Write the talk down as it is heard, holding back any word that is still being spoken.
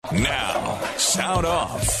Now, sound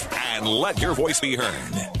off and let your voice be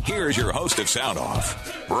heard. Here's your host of Sound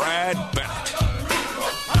Off, Brad Bennett.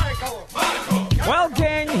 Well,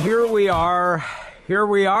 gang, here we are. Here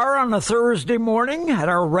we are on a Thursday morning at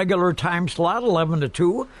our regular time slot, 11 to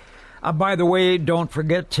 2. By the way, don't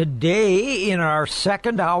forget, today in our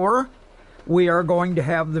second hour, we are going to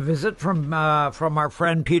have the visit from our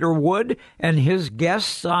friend Peter Wood and his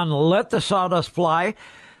guests on Let the Sawdust Fly.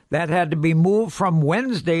 That had to be moved from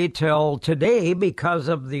Wednesday till today because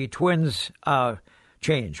of the Twins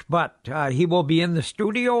change. But he will be in the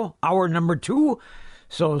studio, hour number 2,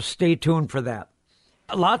 so stay tuned for that.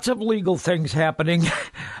 Lots of legal things happening.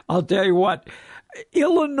 I'll tell you what,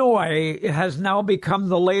 Illinois has now become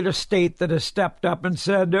the latest state that has stepped up and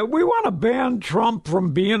said, we want to ban Trump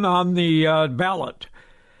from being on the ballot.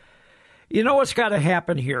 You know what's got to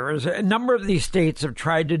happen here is a number of these states have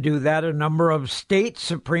tried to do that. A number of state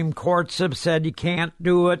Supreme Courts have said you can't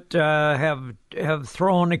do it, have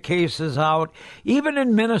thrown the cases out. Even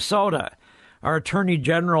in Minnesota, our Attorney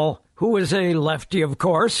General, who is a lefty, of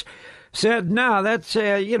course, said, no, that's,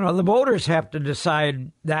 the voters have to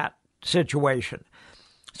decide that situation.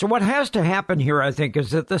 So what has to happen here, I think,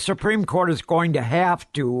 is that the Supreme Court is going to have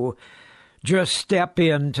to just step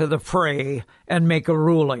into the fray and make a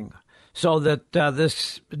ruling so that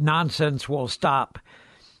this nonsense will stop.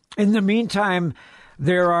 In the meantime,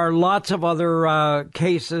 there are lots of other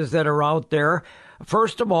cases that are out there.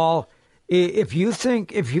 First of all, if you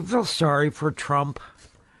feel sorry for Trump,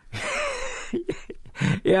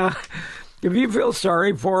 yeah, if you feel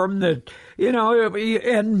sorry for him, that,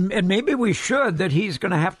 and maybe we should, that he's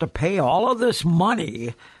going to have to pay all of this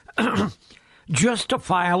money just to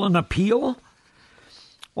file an appeal.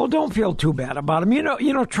 Well, don't feel too bad about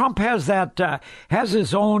him. Trump has has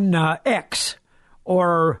his own X,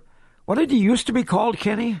 or what did he used to be called,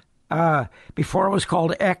 Kenny? Before it was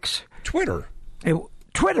called X. Twitter.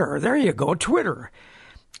 Twitter. There you go. Twitter.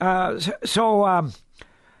 So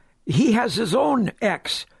he has his own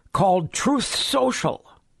X called Truth Social.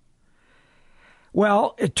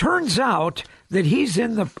 Well, it turns out that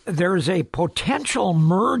there's a potential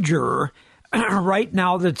merger right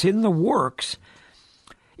now that's in the works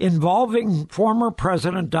involving former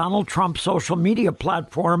President Donald Trump's social media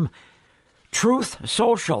platform, Truth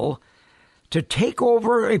Social, to take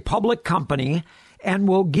over a public company and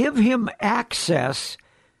will give him access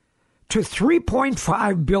to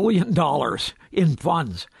 $3.5 billion in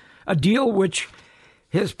funds, a deal which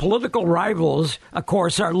his political rivals, of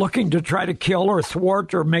course, are looking to try to kill or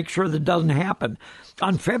thwart or make sure that doesn't happen.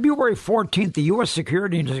 On February 14th, the U.S.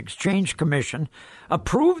 Securities and Exchange Commission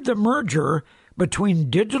approved the merger between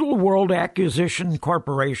Digital World Acquisition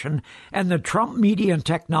Corporation and the Trump Media and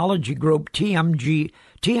Technology Group, TMTG.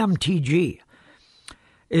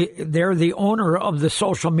 They're the owner of the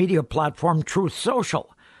social media platform Truth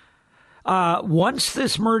Social. Once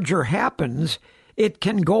this merger happens, it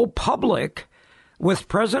can go public, with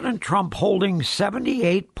President Trump holding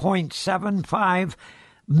 78.75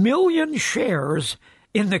 million shares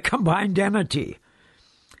in the combined entity.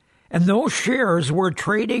 And those shares were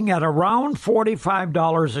trading at around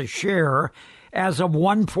 $45 a share as of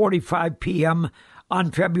 1:45 p.m.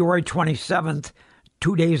 on February 27th,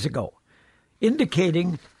 2 days ago,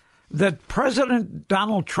 indicating that President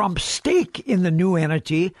Donald Trump's stake in the new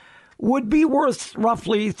entity would be worth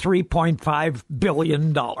roughly $3.5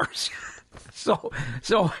 billion. So,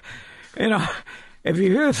 if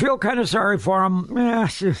you feel kind of sorry for him, I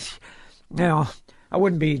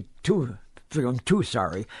wouldn't be feeling too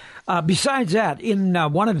sorry. Besides that, in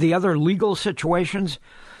one of the other legal situations,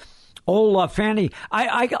 old Fannie,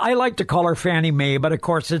 I like to call her Fannie Mae, but of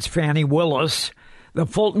course it's Fannie Willis. The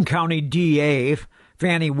Fulton County DA,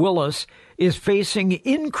 Fannie Willis, is facing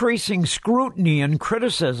increasing scrutiny and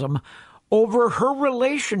criticism over her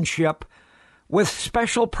relationship with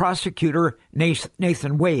Special Prosecutor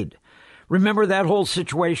Nathan Wade. Remember that whole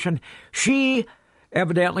situation? She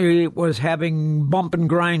evidently was having bump and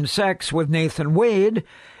grind sex with Nathan Wade,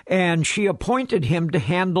 and she appointed him to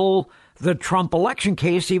handle the Trump election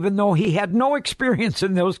case, even though he had no experience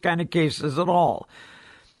in those kind of cases at all.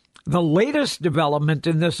 The latest development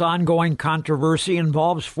in this ongoing controversy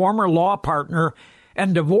involves former law partner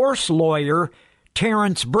and divorce lawyer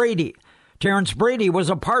Terrence Brady. Terrence Brady was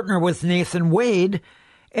a partner with Nathan Wade,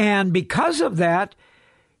 and because of that,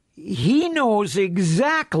 he knows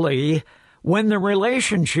exactly when the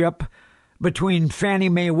relationship between Fannie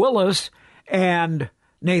Mae Willis and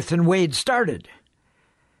Nathan Wade started.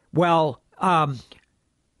 Well,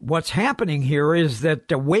 what's happening here is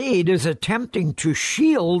that Wade is attempting to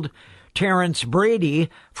shield Terrence Brady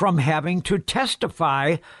from having to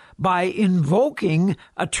testify by invoking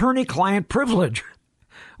attorney-client privilege.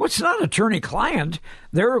 Well, it's not attorney-client.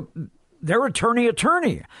 They're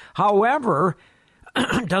attorney-attorney. However,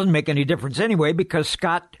 it doesn't make any difference anyway because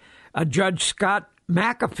Judge Scott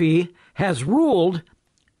McAfee has ruled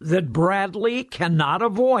that Bradley cannot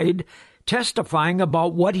avoid testifying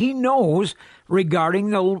about what he knows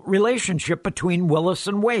regarding the relationship between Willis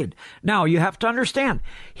and Wade. Now, you have to understand,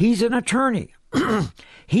 he's an attorney.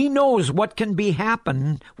 He knows what can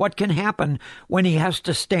happen when he has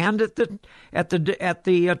to stand at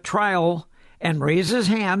the trial and raise his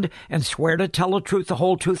hand and swear to tell the truth, the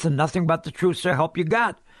whole truth, and nothing but the truth, so help you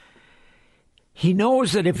God. He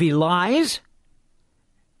knows that if he lies,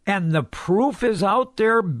 and the proof is out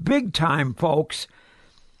there big time, folks,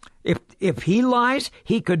 if he lies,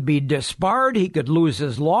 he could be disbarred, he could lose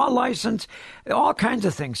his law license, all kinds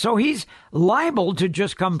of things. So he's liable to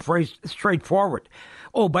just come straight forward.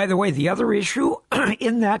 Oh, by the way, the other issue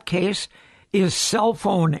in that case is cell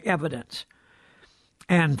phone evidence.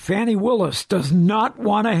 And Fani Willis does not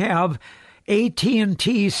want to have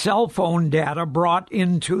AT&T cell phone data brought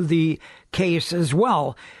into the case as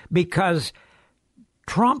well, because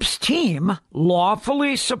Trump's team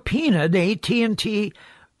lawfully subpoenaed AT&T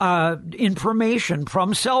information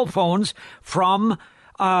from cell phones from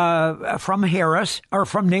Harris, or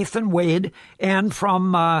from Nathan Wade, and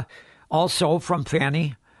from also from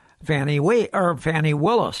Fani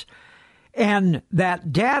Willis. And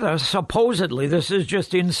that data, supposedly, this is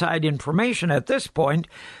just inside information at this point,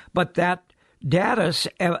 but that data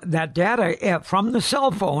from the cell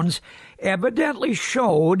phones evidently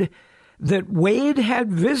showed that Wade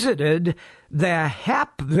had visited the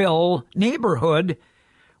Hapville neighborhood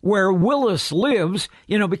where Willis lives,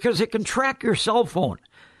 because it can track your cell phone.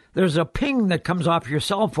 There's a ping that comes off your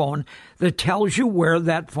cell phone that tells you where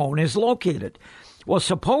that phone is located. Well,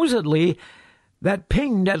 supposedly, that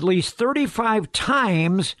pinged at least 35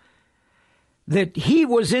 times that he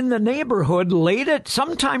was in the neighborhood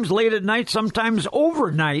sometimes late at night, sometimes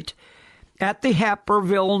overnight, at the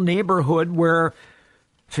Happerville neighborhood where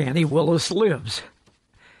Fani Willis lives.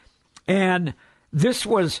 And this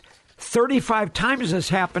was 35 times this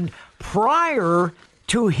happened prior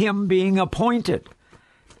to him being appointed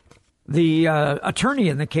the attorney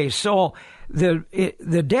in the case. So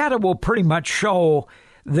the data will pretty much show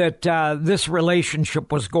that this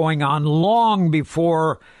relationship was going on long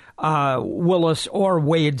before Willis or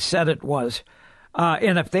Wade said it was.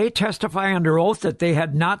 And if they testify under oath that they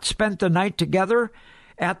had not spent the night together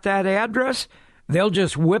at that address, they'll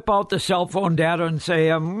just whip out the cell phone data and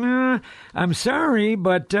say, I'm sorry,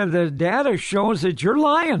 but the data shows that you're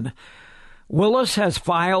lying. Willis has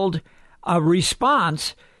filed a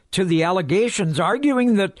response to the allegations,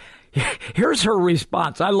 arguing that, here's her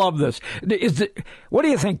response. I love this. What do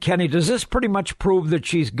you think, Kenny? Does this pretty much prove that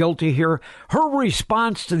she's guilty here? Her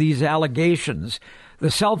response to these allegations,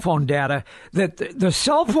 the cell phone data, that the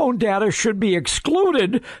cell phone data should be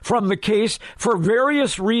excluded from the case for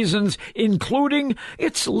various reasons, including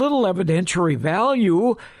its little evidentiary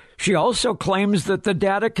value. She also claims that the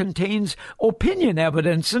data contains opinion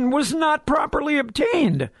evidence and was not properly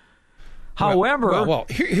obtained. However,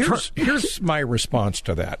 here's my response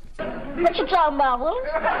to that. What you talking about, Willis?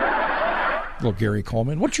 Little Gary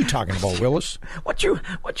Coleman. What you talking about, Willis? What you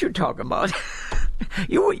talking about?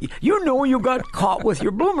 You know you got caught with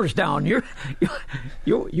your bloomers down. You're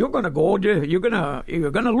gonna go. You're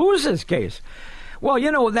gonna lose this case. Well,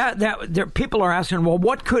 that people are asking, well,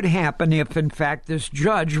 what could happen if, in fact, this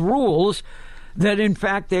judge rules that, in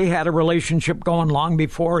fact, they had a relationship going long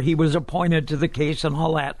before he was appointed to the case and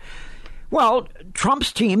all that? Well,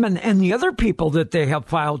 Trump's team and the other people that they have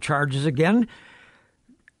filed charges again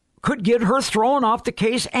could get her thrown off the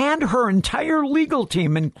case, and her entire legal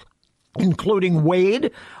team, including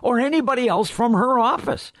Wade or anybody else from her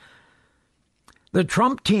office. The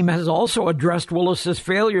Trump team has also addressed Willis's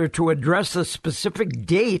failure to address the specific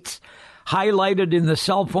dates highlighted in the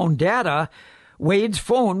cell phone data. Wade's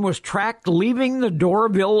phone was tracked leaving the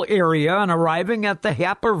Dorville area and arriving at the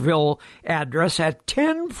Happerville address at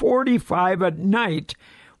 10:45 at night,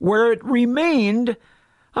 where it remained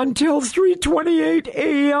until 3:28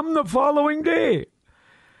 a.m. the following day.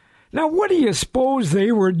 Now, what do you suppose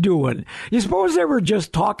they were doing? You suppose they were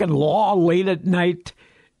just talking law late at night?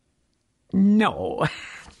 No.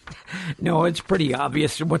 No, it's pretty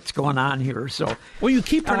obvious what's going on here. So, well, you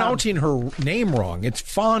keep pronouncing her name wrong. It's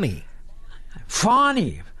Fani.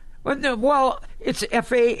 Fani. Well, it's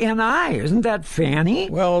Fani. Isn't that Fanny?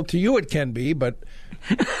 Well, to you it can be, but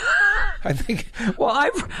I think. Well,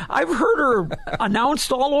 I've heard her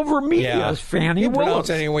announced all over media as Fani You Willis. pronounce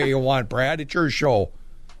it any way you want, Brad. It's your show.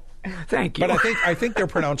 Thank you. But I think they're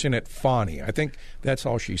pronouncing it Fawny. I think that's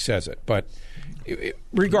how she says it. But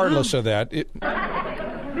regardless of that, it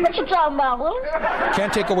What you talking about, Willis?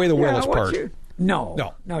 can't take away the Willis part.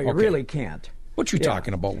 No, you Okay. really can't. What you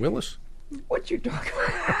talking about, Willis? What you talking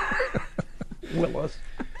about? Willis.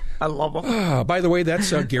 I love him. By the way,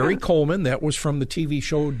 that's Gary Coleman. That was from the TV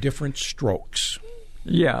show Different Strokes.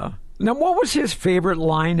 Yeah. Now, what was his favorite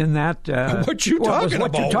line in that? What you talking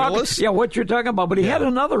about, Willis? Yeah, what you're talking about. But he had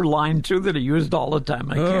another line, too, that he used all the time.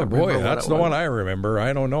 I can't boy, remember that's what the it one was. I remember.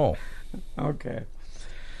 I don't know. Okay.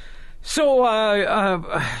 So,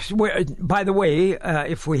 by the way,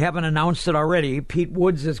 if we haven't announced it already, Pete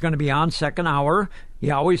Woods is going to be on second hour. He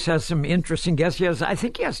always has some interesting guests. I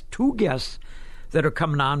think he has 2 guests that are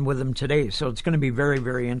coming on with him today. So it's going to be very,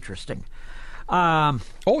 very interesting. Oh,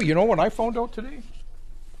 you know what I found out today?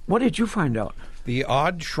 What did you find out? The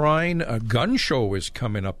Odd Shrine gun show is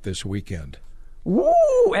coming up this weekend. Woo!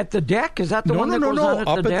 At the deck? Is that the one that goes on at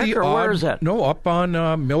up the deck? Or where is that? No, up on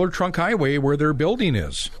Miller Trunk Highway where their building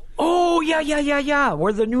is. Oh, yeah.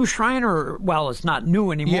 Where the new Shriner, well, it's not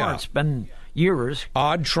new anymore. Yeah. It's been years.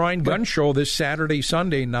 Odd Shrine Gun Show this Saturday,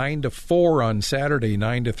 Sunday, 9 to 4 on Saturday,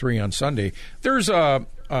 9 to 3 on Sunday. There's a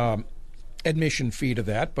admission fee to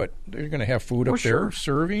that, but they're going to have food up there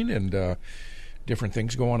serving and different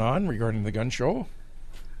things going on regarding the gun show.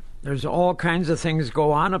 There's all kinds of things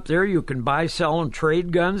go on up there. You can buy, sell, and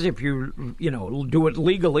trade guns if you do it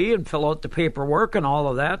legally and fill out the paperwork and all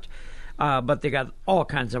of that. But they got all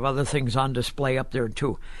kinds of other things on display up there,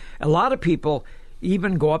 too. A lot of people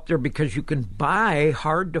even go up there because you can buy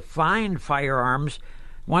hard-to-find firearms,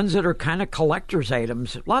 ones that are kind of collector's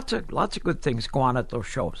items. Lots of good things go on at those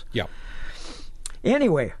shows. Yeah.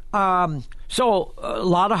 Anyway, so a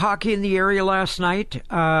lot of hockey in the area last night.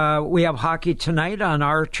 We have hockey tonight on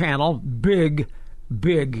our channel. Big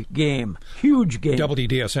game. Huge game.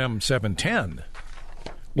 WDSM 710.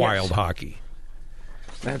 Wild hockey.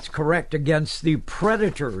 That's correct, against the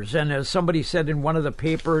Predators. And as somebody said in one of the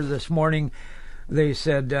papers this morning, they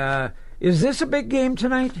said, is this a big game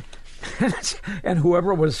tonight? And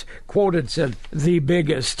whoever was quoted said, the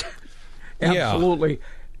biggest. Absolutely.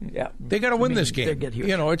 Yeah. They got to win this game. They get huge.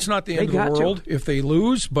 It's not the end of the world if they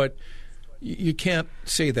lose, but you can't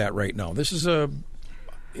say that right now.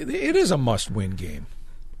 It is a must-win game.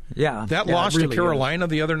 Yeah. That loss really to Carolina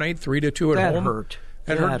the other night, 3-2 at home. Hurt.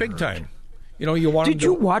 That hurt big time. Did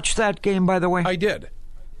you watch that game, by the way? I did.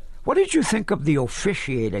 What did you think of the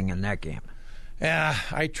officiating in that game?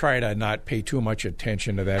 I try to not pay too much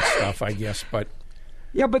attention to that stuff, I guess, but...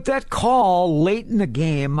 Yeah, but that call late in the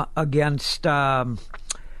game against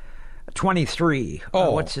 23,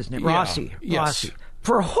 what's his name? Yeah, Rossi. yes. Rossi.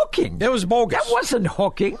 For hooking. That was bogus. That wasn't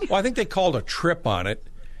hooking. Well, I think they called a trip on it,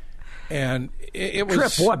 and it was...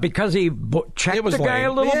 Trip what? Because he checked the guy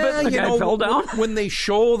a little bit and the guy fell down? When they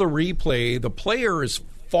show the replay, the player is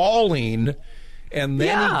falling, and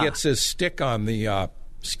then he gets his stick on the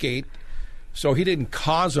skate, so he didn't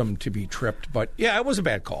cause him to be tripped. But, yeah, it was a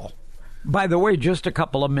bad call. By the way, just a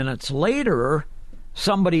couple of minutes later,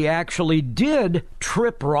 somebody actually did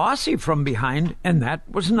trip Rossi from behind, and that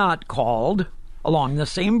was not called along the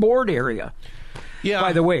same board area. Yeah.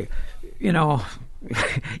 By the way,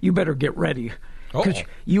 you better get ready. Because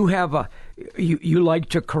you have you like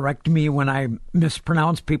to correct me when I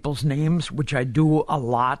mispronounce people's names, which I do a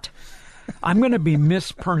lot. I'm going to be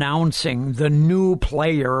mispronouncing the new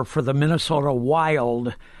player for the Minnesota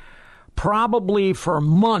Wild probably for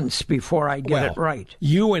months before I get it right.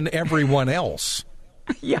 You and everyone else.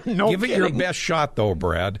 Yeah, no Give kidding. it your best shot, though,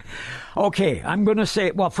 Brad. Okay, I'm going to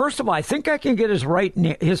say, well, first of all, I think I can get his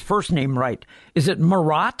first name right. Is it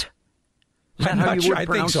Marat? Is that I'm how not you sure. would I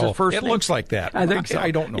pronounce think so. his first It name? looks like that. I think so.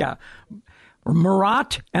 I don't know. Yeah.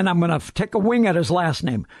 Marat, and I'm going to take a wing at his last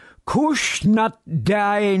name.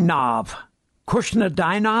 Kushnadainov.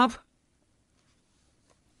 Kushnadainov?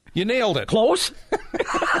 You nailed it. Close?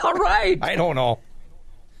 All right. I don't know.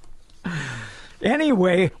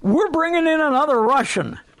 Anyway, we're bringing in another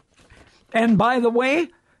Russian. And by the way,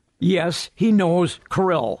 yes, he knows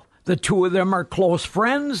Kirill. The two of them are close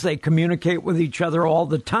friends. They communicate with each other all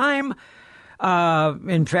the time.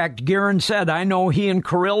 In fact, Guerin said, I know he and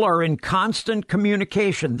Kirill are in constant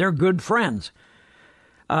communication. They're good friends.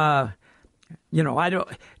 I don't,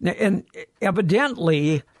 and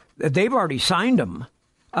evidently, they've already signed him.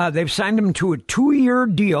 They've signed him to a 2-year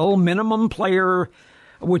deal, minimum player,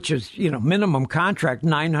 which is, minimum contract,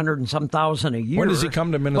 $900 and some thousand a year. When does he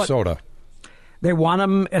come to Minnesota? But they want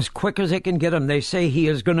him as quick as they can get him. They say he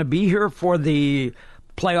is going to be here for the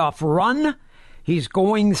playoff run. He's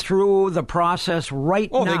going through the process right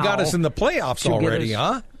now. Oh, they got us in the playoffs already,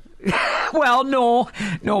 huh? Well, no,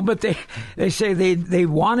 but they say they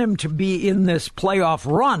want him to be in this playoff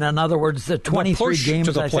run. In other words, the 23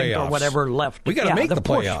 games, I think, or whatever left. We got to make the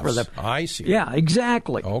playoffs. For I see. Yeah,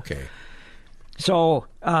 exactly. Okay. So,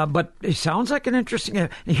 but it sounds like an interesting.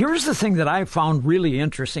 Here's the thing that I found really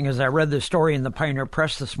interesting as I read this story in the Pioneer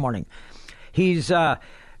Press this morning.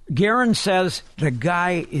 Guerin says the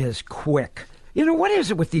guy is quick. You know, what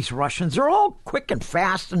is it with these Russians? They're all quick and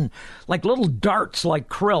fast and like little darts like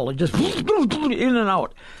krill. They just in and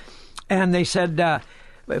out. And they said,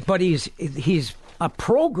 but he's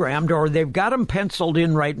programmed, or they've got him penciled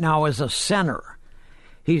in right now as a center.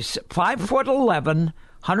 He's 5'11",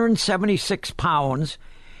 176 pounds.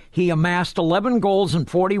 He amassed 11 goals and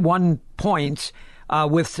 41 points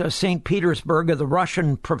with St. Petersburg of the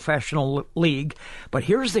Russian Professional League. But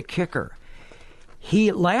here's the kicker.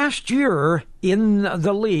 Last year in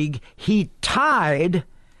the league, he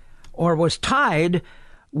was tied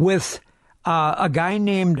with a guy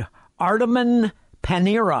named Artemin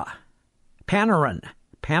Panarin,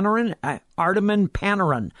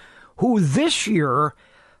 who this year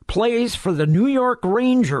plays for the New York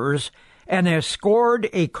Rangers and has scored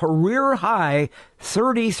a career-high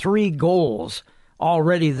 33 goals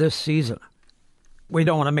already this season. We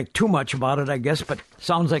don't want to make too much about it, I guess, but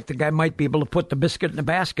sounds like the guy might be able to put the biscuit in the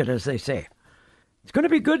basket, as they say. It's going to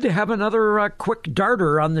be good to have another quick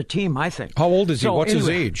darter on the team, I think. How old is he? What's his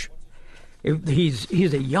age? He's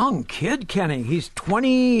a young kid, Kenny. He's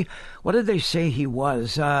 20. What did they say he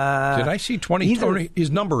was? Did I see 20?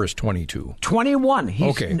 His number is 22. 21.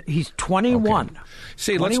 He's 21. Okay.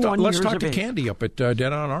 Say, let's talk to Candy up at Dead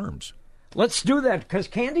on Arms. Let's do that, because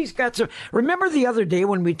Candy's got some. Remember the other day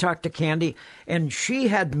when we talked to Candy, and she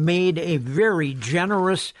had made a very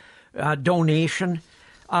generous donation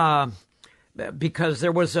because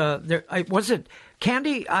there was was it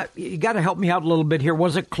Candy? You got to help me out a little bit here.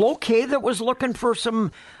 Was it Cloquet that was looking for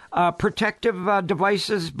some protective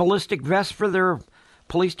devices, ballistic vests for their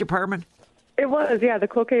police department? It was, yeah, the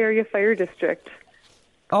Cloquet Area Fire District.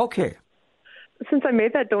 Okay. Since I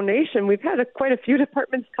made that donation, we've had quite a few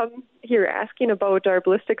departments come here asking about our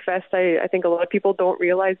ballistic vest. I think a lot of people don't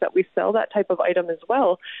realize that we sell that type of item as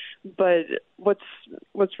well. But what's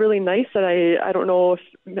really nice that I don't know if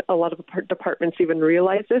a lot of departments even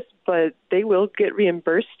realize this, but they will get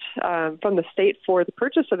reimbursed from the state for the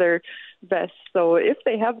purchase of their vests. So if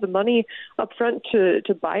they have the money up front to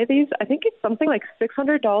buy these, I think it's something like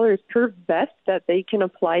 $600 per vest that they can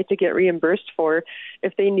apply to get reimbursed for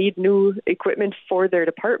if they need new equipment for their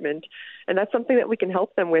department. And that's something that we can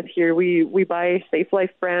help them with here. We buy Safe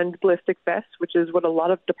Life brand ballistic vests, which is what a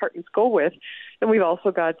lot of departments go with. And we've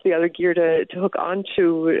also got the other gear to hook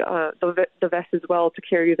onto the vest as well to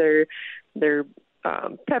carry their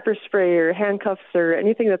pepper spray or handcuffs or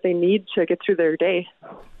anything that they need to get through their day.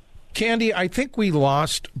 Candy, I think we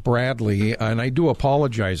lost Bradley, and I do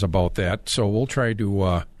apologize about that. So we'll try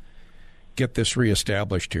to get this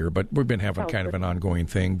reestablished here. But we've been having kind of an ongoing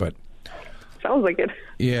thing. But sounds like it.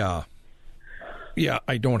 Yeah. Yeah,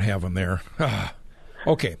 I don't have him there.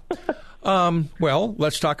 Okay. Well,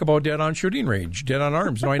 let's talk about Dead on Shooting Range, Dead on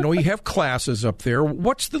Arms. Now, I know you have classes up there.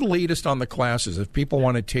 What's the latest on the classes if people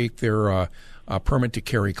want to take their permit to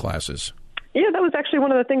carry classes? Yeah, that was actually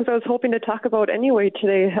one of the things I was hoping to talk about anyway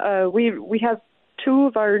today. We have two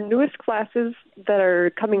of our newest classes that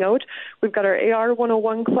are coming out. We've got our AR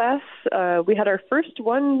 101 class. We had our first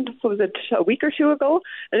one, what was it, a week or two ago,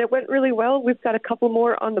 and it went really well. We've got a couple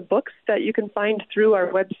more on the books that you can find through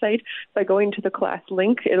our website by going to the class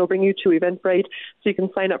link. It'll bring you to Eventbrite, so you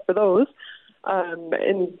can sign up for those.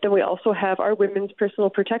 And then we also have our women's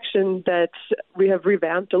personal protection that we have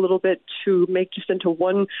revamped a little bit to make just into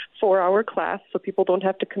 1 4-hour class, so people don't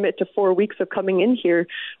have to commit to 4 weeks of coming in here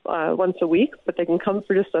once a week, but they can come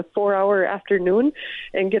for just a 4-hour afternoon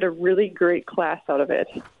and get a really great class out of it.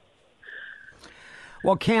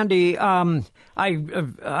 Well, Candy, I'm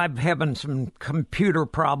having some computer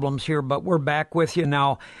problems here, but we're back with you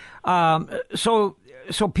now.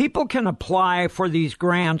 So people can apply for these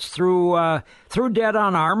grants through Dead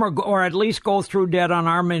on Arm, or at least go through Dead on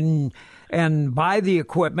Arm and buy the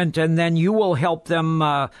equipment, and then you will help them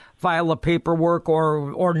file the paperwork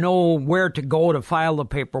or know where to go to file the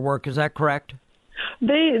paperwork. Is that correct?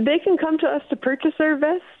 They can come to us to purchase their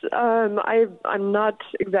vests. I'm not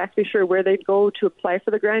exactly sure where they'd go to apply for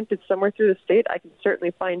the grant. It's somewhere through the state. I can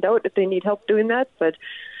certainly find out if they need help doing that, but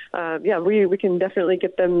yeah, we can definitely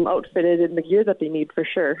get them outfitted in the gear that they need for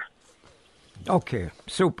sure. Okay,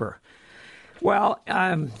 super. Well,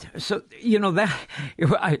 so, that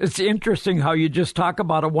it's interesting how you just talk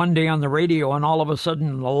about it one day on the radio and all of a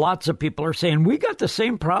sudden lots of people are saying, we got the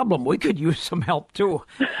same problem. We could use some help too.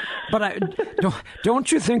 But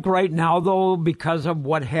don't you think right now, though, because of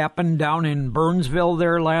what happened down in Burnsville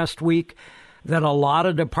there last week, that a lot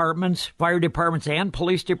of departments, fire departments and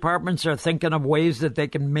police departments, are thinking of ways that they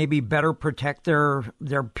can maybe better protect their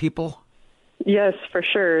people? Yes, for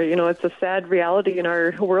sure. It's a sad reality in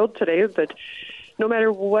our world today, but no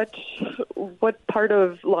matter what part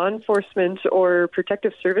of law enforcement or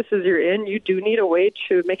protective services you're in, you do need a way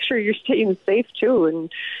to make sure you're staying safe too.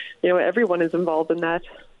 And, everyone is involved in that.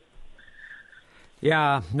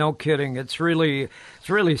 Yeah, no kidding. It's really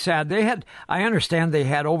sad. I understand they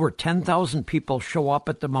had over 10,000 people show up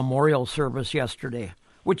at the memorial service yesterday,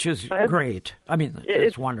 which is great. I mean,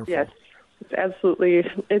 it's wonderful. Yes. It's absolutely.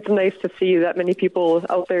 It's nice to see that many people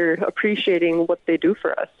out there appreciating what they do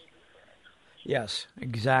for us. Yes,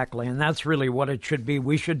 exactly. And that's really what it should be.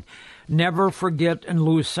 We should never forget and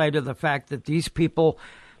lose sight of the fact that these people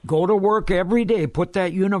go to work every day, put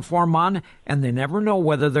that uniform on, and they never know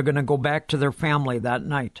whether they're going to go back to their family that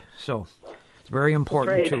night. So it's very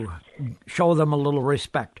important to show them a little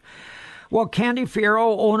respect. Well, Candy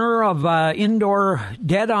Fierro, owner of Indoor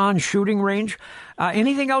Dead On Shooting Range.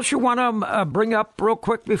 Anything else you want to bring up real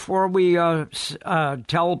quick before we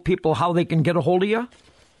tell people how they can get a hold of you?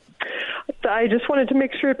 I just wanted to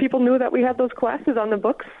make sure people knew that we had those classes on the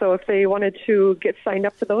books. So if they wanted to get signed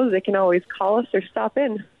up for those, they can always call us or stop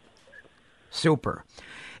in. Super.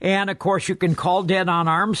 And, of course, you can call Dead on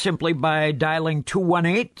Arms simply by dialing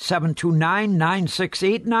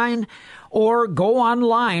 218-729-9689 or go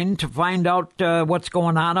online to find out what's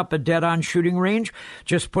going on up at Dead On Shooting Range.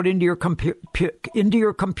 Just put into your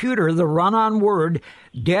computer the run-on word,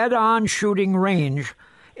 Dead On Shooting Range,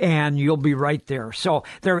 and you'll be right there. So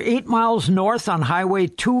they're 8 miles north on Highway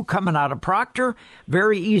 2 coming out of Proctor.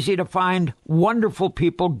 Very easy to find. Wonderful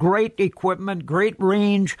people, great equipment, great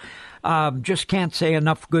range. Just can't say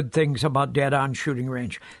enough good things about Dead On Shooting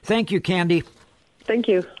Range. Thank you, Candy. Thank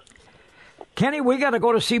you. Kenny, we got to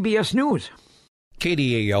go to CBS News.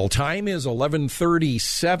 KDAL time is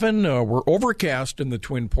 11:37. We're overcast in the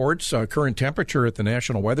Twin Ports. Current temperature at the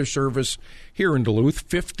National Weather Service here in Duluth,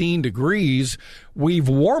 15 degrees. We've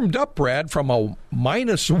warmed up, Brad, from a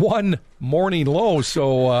 -1 morning low,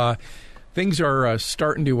 so things are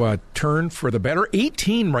starting to turn for the better.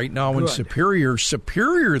 18 right now in Superior.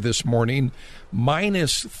 Superior this morning,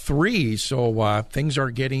 -3. So things are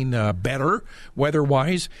getting better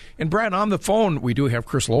weather-wise. And, Brad, on the phone, we do have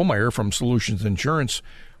Chris Lohmeyer from Solutions Insurance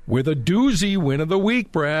with a doozy win of the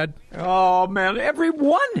week, Brad. Oh, man,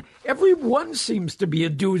 everyone seems to be a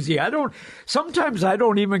doozy. Sometimes I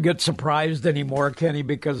don't even get surprised anymore, Kenny,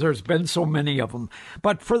 because there's been so many of them.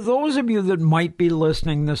 But for those of you that might be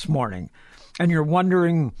listening this morning and you're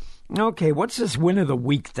wondering, okay, what's this win of the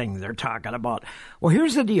week thing they're talking about? Well,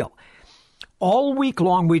 here's the deal. All week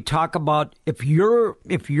long, we talk about if you're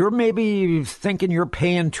maybe thinking you're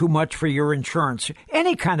paying too much for your insurance,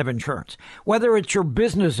 any kind of insurance, whether it's your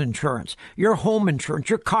business insurance, your home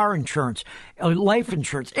insurance, your car insurance, life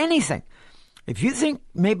insurance, anything. If you think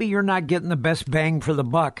maybe you're not getting the best bang for the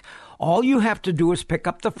buck, all you have to do is pick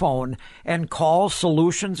up the phone and call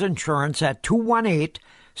Solutions Insurance at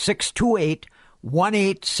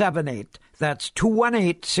 218-628-1878. That's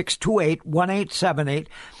 218-628-1878.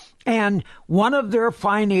 And one of their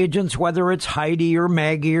fine agents, whether it's Heidi or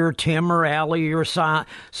Maggie or Tim or Allie or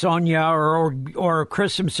Sonia or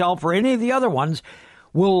Chris himself or any of the other ones,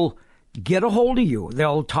 will get a hold of you.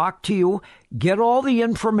 They'll talk to you, get all the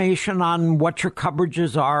information on what your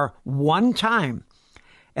coverages are one time.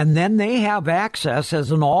 And then they have access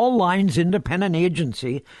as an all lines independent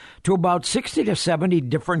agency to about 60 to 70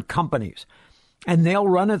 different companies. And they'll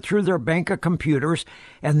run it through their bank of computers,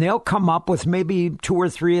 and they'll come up with maybe 2 or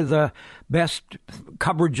 3 of the best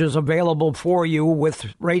coverages available for you with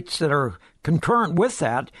rates that are concurrent with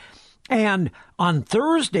that. And on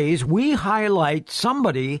Thursdays, we highlight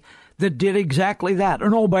somebody that did exactly that.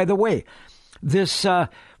 And oh, by the way, this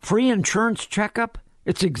free insurance checkup,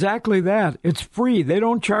 it's exactly that. It's free. They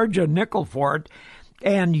don't charge a nickel for it.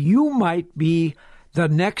 And you might be the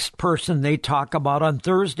next person they talk about on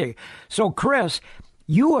Thursday. So, Chris,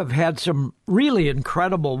 you have had some really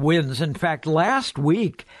incredible wins. In fact, last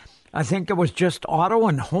week, I think it was just auto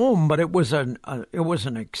and home, but it was an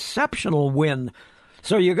exceptional win.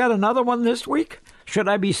 So you got another one this week? Should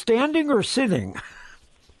I be standing or sitting?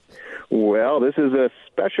 Well, this is a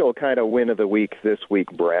special kind of win of the week this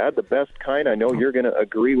week, Brad. The best kind. I know you're going to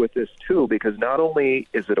agree with this, too, because not only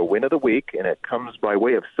is it a win of the week, and it comes by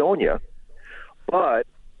way of Sonia, but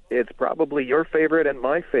it's probably your favorite and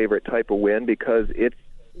my favorite type of win because it's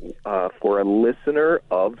for a listener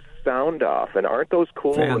of Sound Off. And aren't those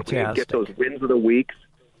cool Fantastic. when we get those wins of the weeks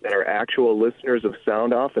that are actual listeners of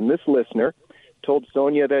Sound Off? And this listener told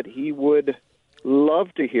Sonia that he would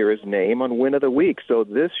love to hear his name on Win of the Week. So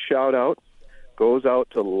this shout-out goes out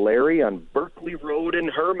to Larry on Berkeley Road in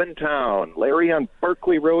Hermantown. Larry on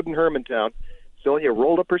Berkeley Road in Hermantown. Sonia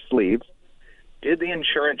rolled up her sleeves, did the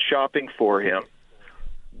insurance shopping for him,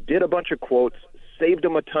 did a bunch of quotes, saved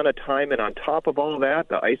him a ton of time, and on top of all that,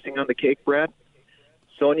 the icing on the cake, Brad,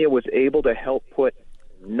 Sonia was able to help put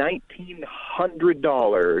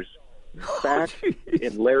 $1,900 back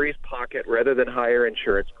in Larry's pocket rather than higher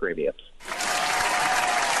insurance premiums.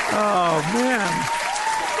 Oh, man.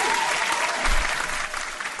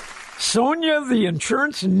 Sonia, the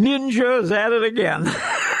insurance ninja, is at it again.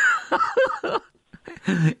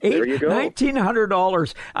 There you go.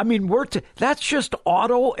 $1,900. I mean, that's just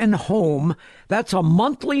auto and home. That's a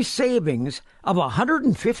monthly savings of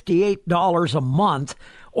 $158 a month,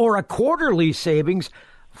 or a quarterly savings,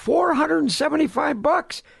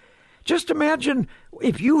 $475. Just imagine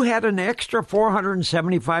if you had an extra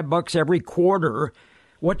 $475 every quarter,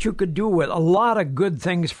 what you could do with a lot of good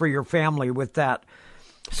things for your family with that.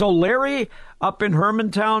 So, Larry, up in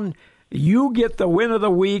Hermantown, you get the win of the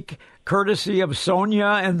week, courtesy of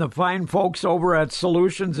Sonia and the fine folks over at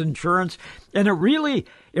Solutions Insurance. And it really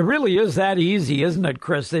is that easy, isn't it,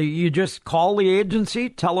 Chris? You just call the agency,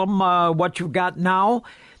 tell them what you've got now,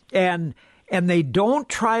 and they don't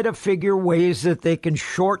try to figure ways that they can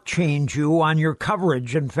shortchange you on your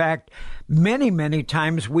coverage. In fact, many, many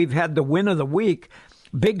times we've had the win of the week,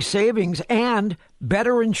 big savings and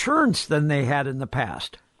better insurance than they had in the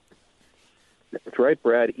past. That's right,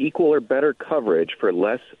 Brad. Equal or better coverage for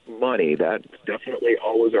less money. That's definitely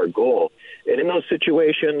always our goal. And in those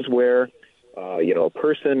situations where, a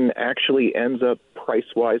person actually ends up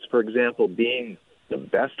price-wise, for example, being the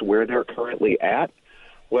best where they're currently at,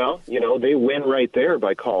 well, they win right there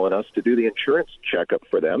by calling us to do the insurance checkup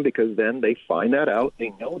for them, because then they find that out,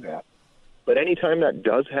 they know that. But anytime that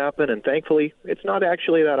does happen, and thankfully it's not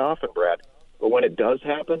actually that often, Brad, but when it does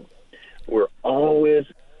happen, we're always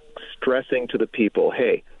stressing to the people,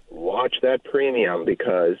 hey, watch that premium,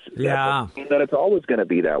 because that doesn't mean that it's always going to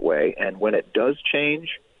be that way. And when it does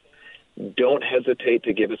change, don't hesitate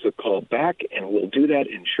to give us a call back, and we'll do that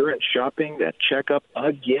insurance shopping, that checkup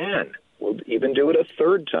again. We'll even do it a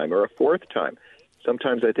third time or a fourth time.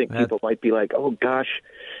 Sometimes I think people might be like, oh, gosh,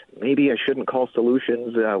 maybe I shouldn't call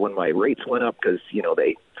Solutions when my rates went up because,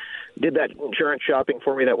 they did that insurance shopping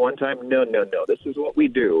for me that one time. No. This is what we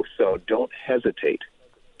do. So don't hesitate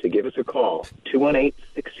to give us a call,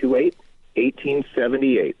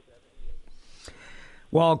 218-628-1878.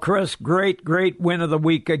 Well, Chris, great win of the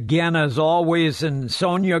week again, as always. And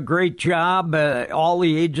Sonia, great job. All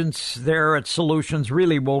the agents there at Solutions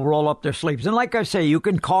really will roll up their sleeves. And like I say, you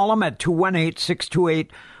can call them at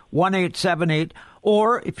 218-628-1878.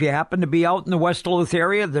 Or if you happen to be out in the West Duluth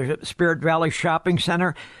area, the Spirit Valley Shopping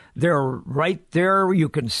Center, they're right there. You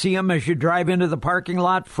can see them as you drive into the parking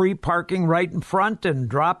lot. Free parking right in front, and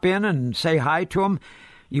drop in and say hi to them.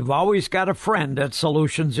 You've always got a friend at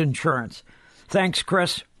Solutions Insurance. Thanks,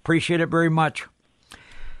 Chris. Appreciate it very much.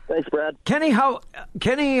 Thanks, Brad. Kenny,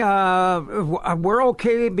 we're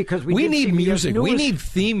okay because we need music. We need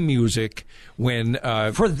theme music when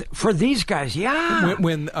for these guys. Yeah,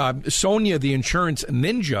 when Sonia, the insurance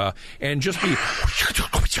ninja, and just be.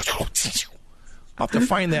 I'll have to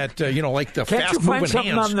find that, like the fast-moving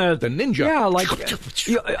hands, the ninja. Yeah,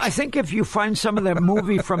 I think if you find some of that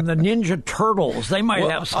movie from the Ninja Turtles, they might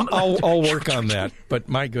have some. I'll work on that. But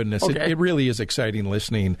my goodness, it really is exciting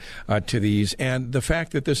listening to these. And the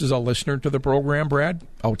fact that this is a listener to the program, Brad,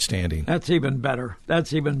 outstanding. That's even better.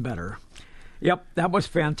 Yep, that was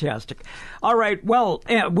fantastic. All right, well,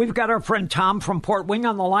 we've got our friend Tom from Port Wing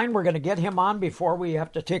on the line. We're going to get him on before we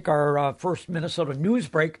have to take our first Minnesota news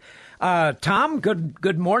break. Tom,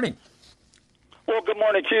 good morning. Well, good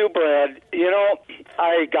morning to you, Brad.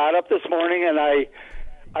 I got up this morning and I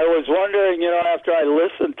was wondering, after I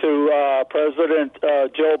listened to President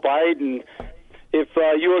Joe Biden, if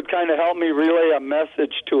you would kind of help me relay a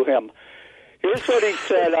message to him. Here's what he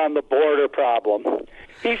said on the border problem.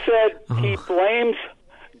 He said he blames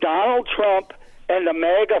Donald Trump and the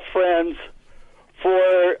MAGA friends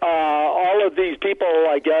for all of these people,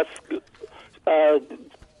 I guess,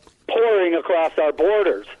 pouring across our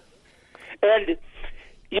borders. And,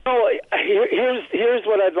 here's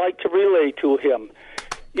what I'd like to relay to him.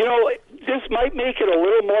 This might make it a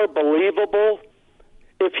little more believable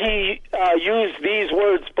if he used these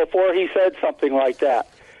words before he said something like that.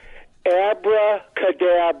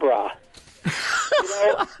 abracadabra. You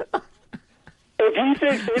know, if he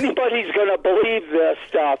thinks anybody's going to believe this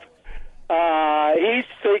stuff, he's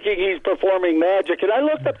thinking he's performing magic. And I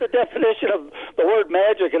looked up the definition of the word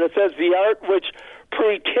magic, and it says the art which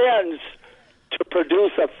pretends to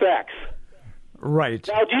produce effects. Right.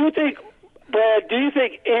 Now, Brad, do you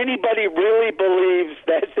think anybody really believes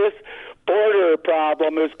that this border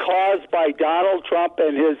problem is caused by Donald Trump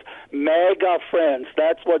and his MAGA friends?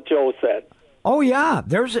 That's what Joe said. Oh yeah,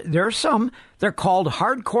 there's some. They're called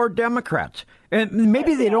hardcore Democrats, and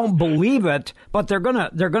maybe they don't believe it, but they're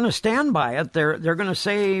gonna stand by it. They're gonna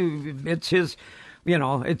say it's his,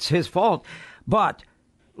 it's his fault. But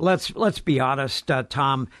let's be honest,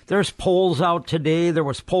 Tom. There's polls out today. There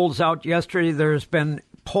was polls out yesterday. There's been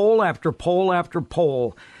poll after poll after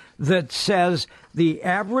poll that says the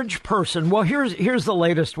average person. Well, here's the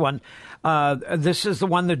latest one. This is the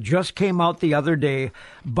one that just came out the other day.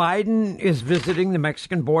 Biden is visiting the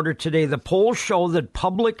Mexican border today. The polls show that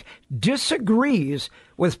public disagrees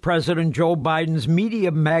with President Joe Biden's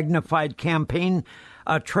media magnified campaign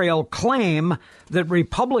trail claim that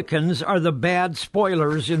Republicans are the bad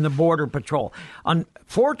spoilers in the Border Patrol.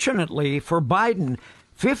 Unfortunately for Biden,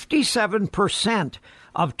 57%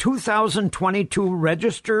 of 2022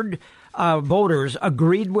 registered voters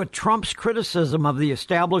agreed with Trump's criticism of the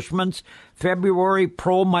establishment's February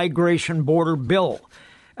pro-migration border bill.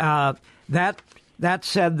 That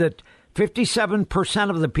said that 57%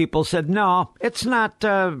 of the people said, no, it's not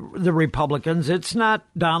the Republicans, it's not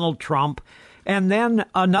Donald Trump. And then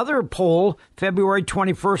another poll, February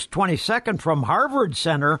 21st, 22nd, from Harvard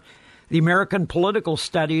Center, the American Political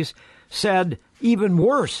Studies, said even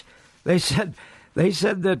worse. They said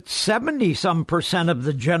that 70-some% of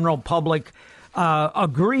the general public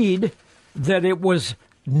agreed that it was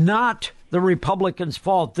not the Republicans'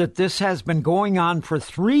 fault, that this has been going on for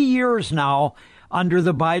 3 years now under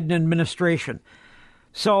the Biden administration.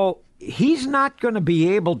 So he's not going to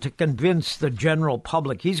be able to convince the general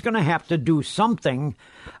public. He's going to have to do something.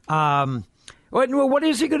 What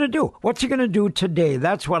is he going to do? What's he going to do today?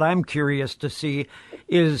 That's what I'm curious to see.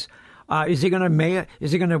 Is he going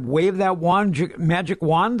to wave that magic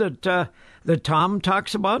wand that Tom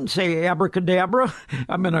talks about and say abracadabra?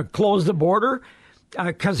 I'm going to close the border,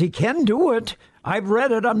 because he can do it. I've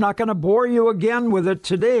read it. I'm not going to bore you again with it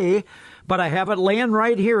today, but I have it laying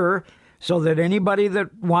right here so that anybody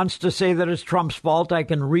that wants to say that it's Trump's fault, I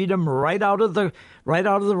can read them right out of the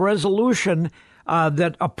resolution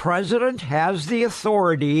that a president has the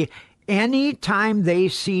authority anytime they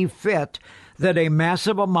see fit that a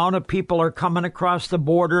massive amount of people are coming across the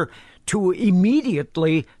border to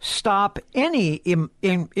immediately stop any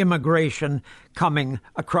immigration coming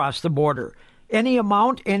across the border. Any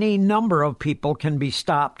amount, any number of people can be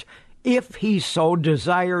stopped if he so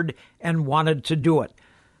desired and wanted to do it.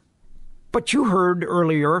 But you heard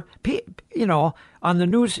earlier, on the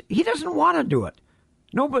news, he doesn't want to do it.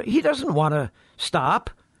 No, but he doesn't want to stop.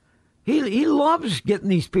 He loves getting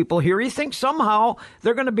these people here. He thinks somehow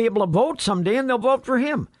they're going to be able to vote someday and they'll vote for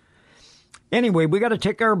him. Anyway, we got to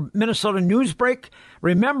take our Minnesota news break.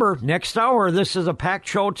 Remember, next hour, this is a packed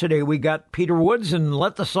show today. We got Peter Woods and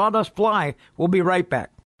Let the Sawdust Fly. We'll be right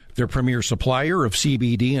back. Their premier supplier of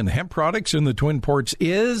CBD and hemp products in the Twin Ports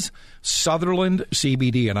is Sutherland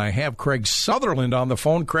CBD. And I have Craig Sutherland on the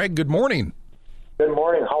phone. Craig, good morning. Good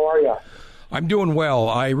morning. How are you? I'm doing well.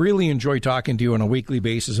 I really enjoy talking to you on a weekly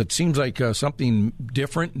basis. It seems like something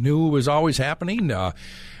different, new is always happening.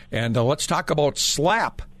 And let's talk about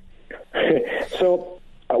SLAP. So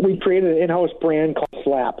we created an in-house brand called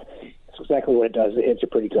SLAP. That's exactly what it does. It's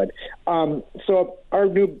pretty good. So our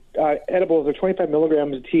new edibles are 25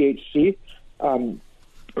 milligrams of THC.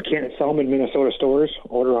 We can't sell them in Minnesota stores.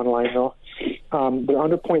 Order online, though. They're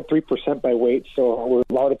under 0.3% by weight, so we're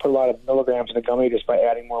allowed to put a lot of milligrams in the gummy just by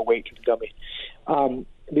adding more weight to the gummy.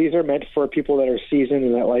 These are meant for people that are seasoned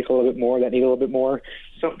and that like a little bit more, that need a little bit more.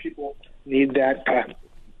 Some people need that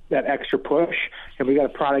extra push, and we got a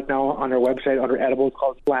product now on our website under edibles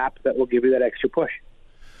called SLAP that will give you that extra push.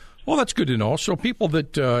 Well, that's good to know. So people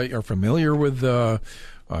that are familiar with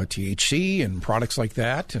THC and products like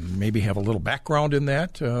that and maybe have a little background in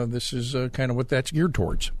that, this is kind of what that's geared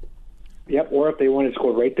towards. Yep, or if they want to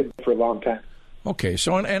go right to for a long time. Okay,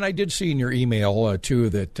 so and I did see in your email, too,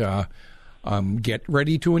 that get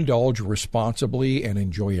ready to indulge responsibly and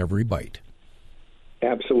enjoy every bite.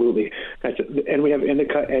 Absolutely. And we have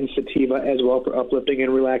indica and sativa as well for uplifting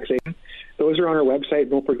and relaxation. Those are on our website.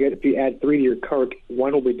 Don't forget, if you add 3 to your cart,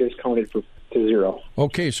 one will be discounted to zero.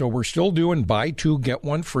 Okay, so we're still doing buy two, get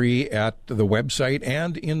one free at the website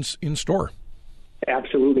and in store.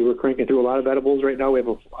 Absolutely. We're cranking through a lot of edibles right now. We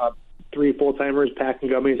have 3 full-timers packing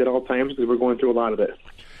gummies at all times because we're going through a lot of it.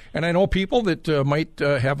 And I know people that might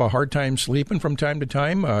have a hard time sleeping from time to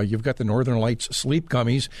time. You've got the Northern Lights sleep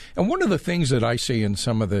gummies. And one of the things that I say in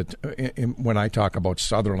some of the, when I talk about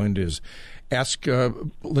Sutherland is ask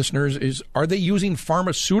listeners is, are they using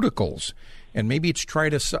pharmaceuticals? And maybe it's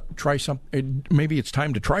maybe it's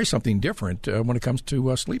time to try something different when it comes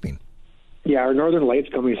to sleeping. Yeah, our Northern Lights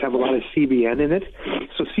gummies have a lot of CBN in it.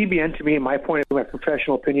 So CBN, to me, in my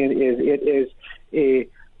professional opinion, is it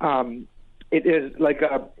is like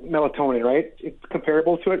a melatonin, right? It's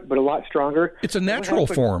comparable to it, but a lot stronger. It's a natural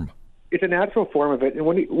form. It's a natural form of it. And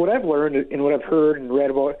what I've learned and what I've heard and read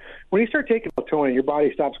about, when you start taking melatonin, your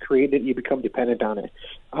body stops creating it and you become dependent on it.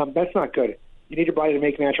 That's not good. You need your body to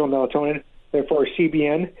make natural melatonin. Therefore,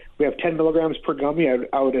 CBN, we have 10 milligrams per gummy.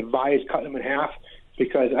 I would advise cutting them in half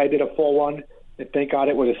because I did a full one. And thank God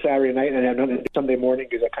it was a Saturday night and I had another Sunday morning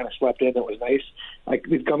because I kind of slept in. That was nice. Like,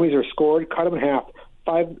 these gummies are scored. Cut them in half.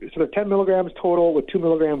 10 milligrams total with 2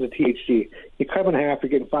 milligrams of THC. You cut them in half, you're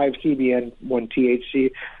getting 5 CBN, 1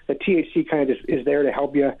 THC. The THC kind of just is there to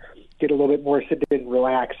help you get a little bit more sedated and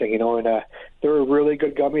relaxing, and they're really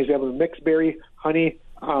good gummies. They have a mixed berry, honey,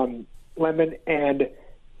 lemon, and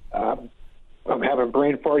I'm having a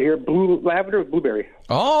brain fart here, lavender with blueberry.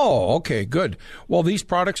 Oh, okay, good. Well, these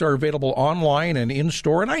products are available online and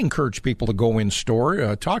in-store, and I encourage people to go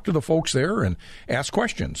in-store, talk to the folks there, and ask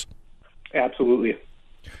questions. Absolutely.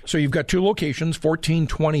 So you've got 2 locations,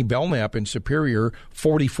 1420 Belknap in Superior,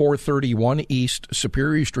 4431 East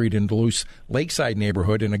Superior Street in Duluth Lakeside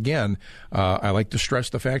neighborhood. And again, I like to stress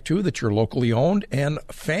the fact, too, that you're locally owned and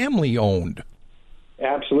family owned.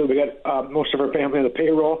 Absolutely. We got most of our family on the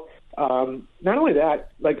payroll. Not only that,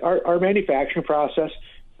 like our manufacturing process,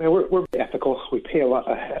 we're ethical. We pay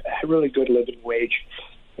a really good living wage.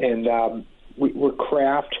 And we're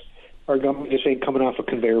craft. Our gummies just ain't coming off a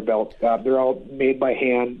conveyor belt. They're all made by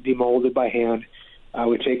hand, demolded by hand.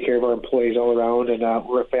 We take care of our employees all around, and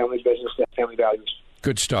we're a family business that family values.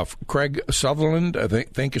 Good stuff. Craig Sutherland,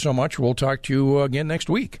 thank you so much. We'll talk to you again next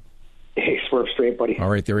week. Hey, swerve straight, buddy. All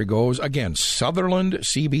right, there he goes. Again,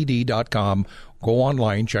 SutherlandCBD.com. Go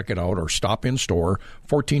online, check it out, or stop in store.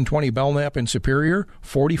 1420 Belknap in Superior,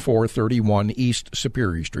 4431 East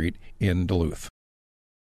Superior Street in Duluth.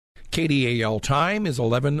 KDAL time is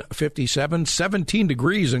 11:57, 17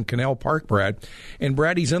 degrees in Canal Park, Brad. And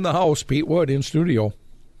Brad, he's in the house. Pete Wood in studio.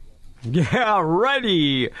 Yeah,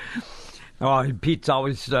 ready. Oh, Pete's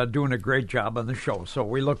always doing a great job on the show, so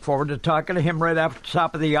we look forward to talking to him right after the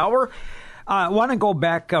top of the hour. I want to go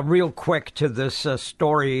back real quick to this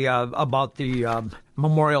story about the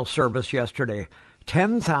memorial service yesterday.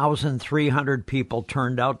 10,300 people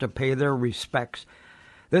turned out to pay their respects.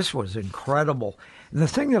 This was incredible. And the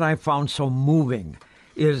thing that I found so moving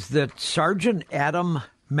is that Sergeant Adam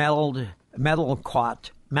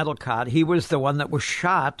Medlicott, he was the one that was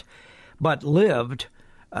shot but lived.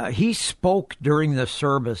 He spoke during the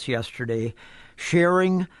service yesterday,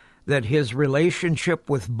 sharing that his relationship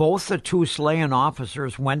with both the two slain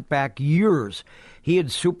officers went back years. He had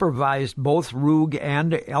supervised both Rug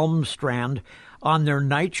and Elmstrand on their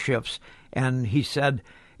night shifts, and he said,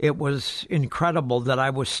 it was incredible that I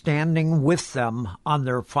was standing with them on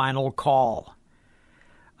their final call.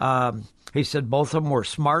 He said both of them were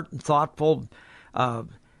smart and thoughtful.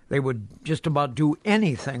 They would just about do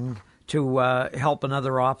anything to help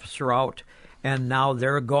another officer out, and now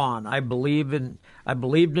they're gone. I believed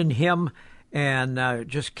in him, and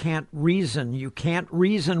just can't reason. You can't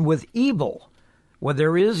reason with evil. Well,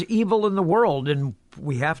 there is evil in the world, and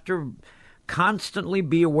we have to constantly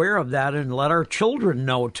be aware of that and let our children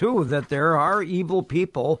know, too, that there are evil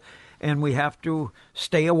people and we have to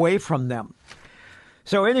stay away from them.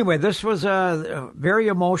 So anyway, this was a very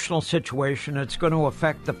emotional situation. It's going to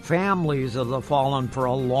affect the families of the fallen for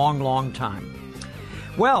a long, long time.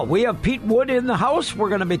 Well, we have Pete Wood in the house. We're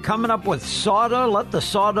going to be coming up with Let the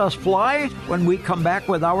Sawdust Fly when we come back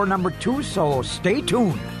with hour number 2, so stay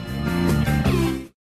tuned.